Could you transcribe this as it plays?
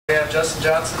We have Justin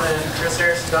Johnson and Chris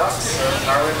Harrison Docs.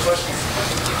 Are there any questions?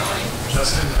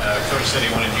 Justin, Coach said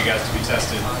he wanted you guys to be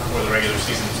tested before the regular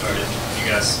season started. You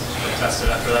guys were tested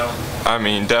after that one? I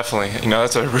mean, definitely. You know,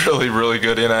 that's a really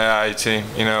good NAIA team.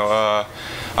 You know,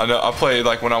 I played,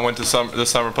 like, when I went to this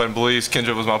summer, played in Belize.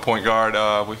 Kendra was my point guard.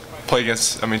 We played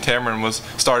against, I mean, Tamron was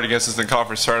started against us in the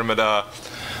conference tournament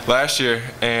last year,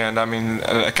 and I mean,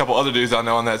 a couple other dudes I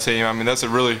know on that team. I mean, it's a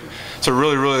really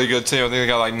good team. I think they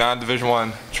got like 9 Division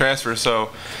I transfers. So,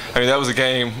 I mean, that was a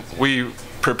game we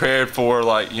prepared for,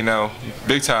 like, you know,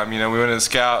 big time. You know, we went in the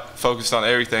scout, focused on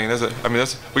everything.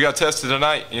 We got tested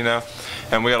tonight, you know,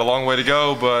 and we got a long way to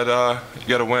go, but you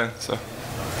got to win. So.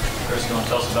 Chris, you want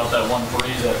to tell us about that one for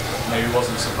you that maybe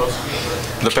wasn't supposed to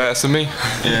be? The pass to me?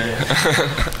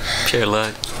 Yeah. Pure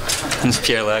luck. It's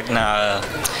pure luck. Nah,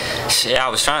 yeah, I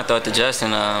was trying to throw it to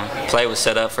Justin. Play was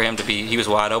set up for him to be, he was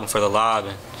wide open for the lob,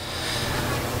 and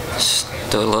just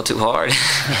threw it a little too hard,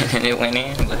 and it went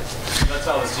in. But that's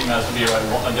how this team has to be,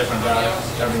 right? A different guy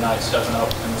every night stepping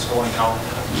up in the scoring column.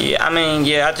 Yeah, I mean,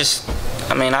 yeah,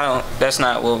 that's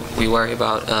not what we worry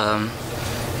about.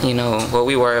 You know, what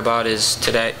we worry about is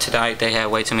tonight they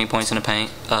had way too many points in the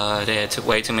paint. They had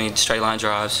way too many straight line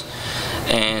drives,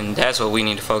 and that's what we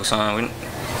need to focus on.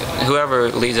 Whoever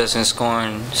leads us in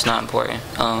scoring, it's not important.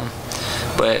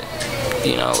 But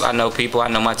you know, I know people, I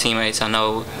know my teammates, I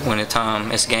know when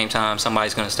it's game time,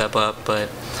 somebody's going to step up. But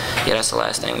yeah, that's the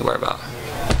last thing we worry about.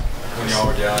 When y'all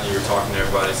were down, you were talking to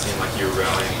everybody. It seemed like you were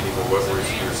rallying people. What were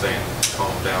you saying?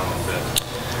 Calm down a little bit.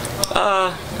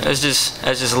 It's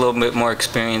just a little bit more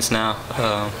experience now.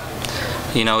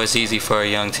 You know, it's easy for a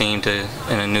young team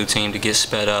and a new team to get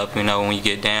sped up. You know, when you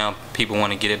get down, people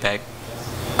want to get it back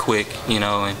quick. You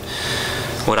know, and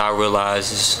what I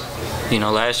realized is, you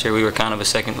know, last year we were kind of a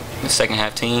second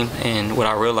half team, and what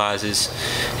I realized is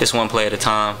it's one play at a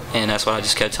time, and that's what I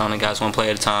just kept telling the guys: one play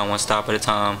at a time, one stop at a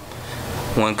time,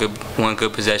 one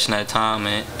good possession at a time,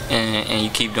 and you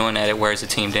keep doing that, it wears the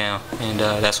team down, and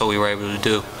that's what we were able to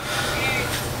do.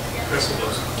 Chris, with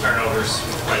those turnovers,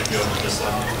 quite a few of them at this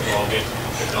level, we all get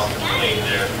picked off in the lane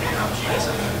there. How much you guys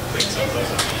have been cleaning some of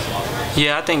those up?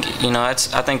 Yeah, I think, you know, I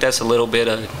think that's a little bit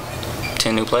of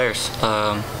 10 new players,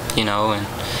 you know, and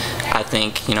I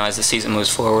think, you know, as the season moves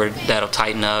forward, that'll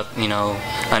tighten up. You know,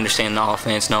 understanding the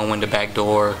offense, knowing when to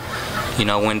backdoor, you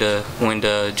know, when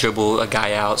to dribble a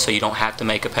guy out so you don't have to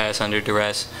make a pass under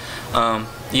duress.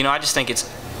 You know, I just think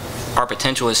our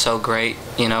potential is so great,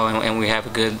 you know, and we have a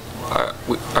good.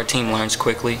 Our team learns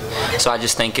quickly, so I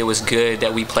just think it was good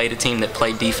that we played a team that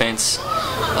played defense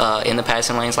in the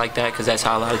passing lanes like that, because that's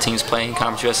how a lot of teams play in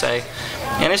Conference USA.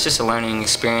 And it's just a learning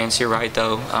experience. You're right,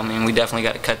 though. I mean, we definitely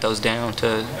got to cut those down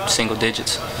to single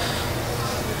digits.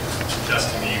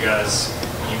 Justin,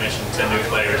 you mentioned 10 new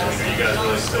players. I mean, are you guys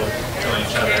really still filling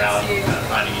each other out and kind of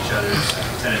finding each other's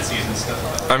tendencies and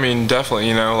stuff? I mean, definitely.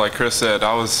 You know, like Chris said,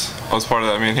 I was part of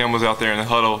that. I mean, him was out there in the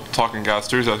huddle talking guys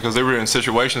through stuff because they were in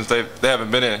situations they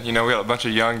haven't been in. You know, we got a bunch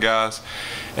of young guys,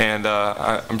 and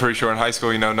I'm pretty sure in high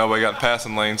school, you know, nobody got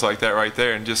passing lanes like that right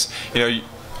there. And just, you know,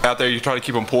 out there you try to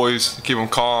keep them poised, keep them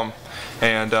calm,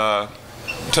 and tell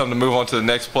them to move on to the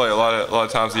next play. A lot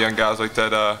of times the young guys like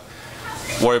that.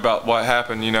 Worry about what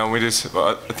happened, you know. I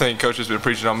think Coach has been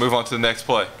preaching on move on to the next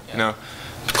play, you know,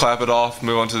 clap it off,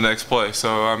 move on to the next play.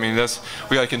 So I mean,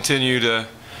 we got to continue to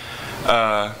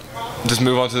just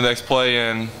move on to the next play,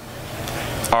 and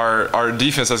our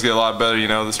defense has to get a lot better. You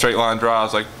know, the straight line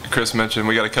drives, like Chris mentioned,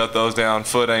 we got to cut those down,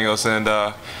 foot angles, and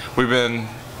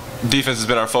defense has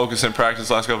been our focus in practice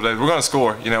the last couple of days. We're going to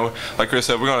score, you know. Like Chris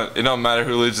said, it don't matter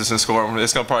who leads us in scoring.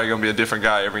 It's probably going to be a different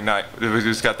guy every night. We've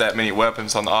just got that many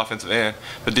weapons on the offensive end,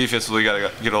 but defensively, got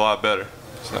to get a lot better.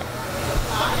 So.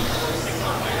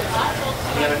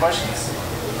 Any other questions?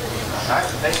 All right,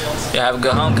 thanks. Yeah, have a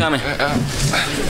good homecoming.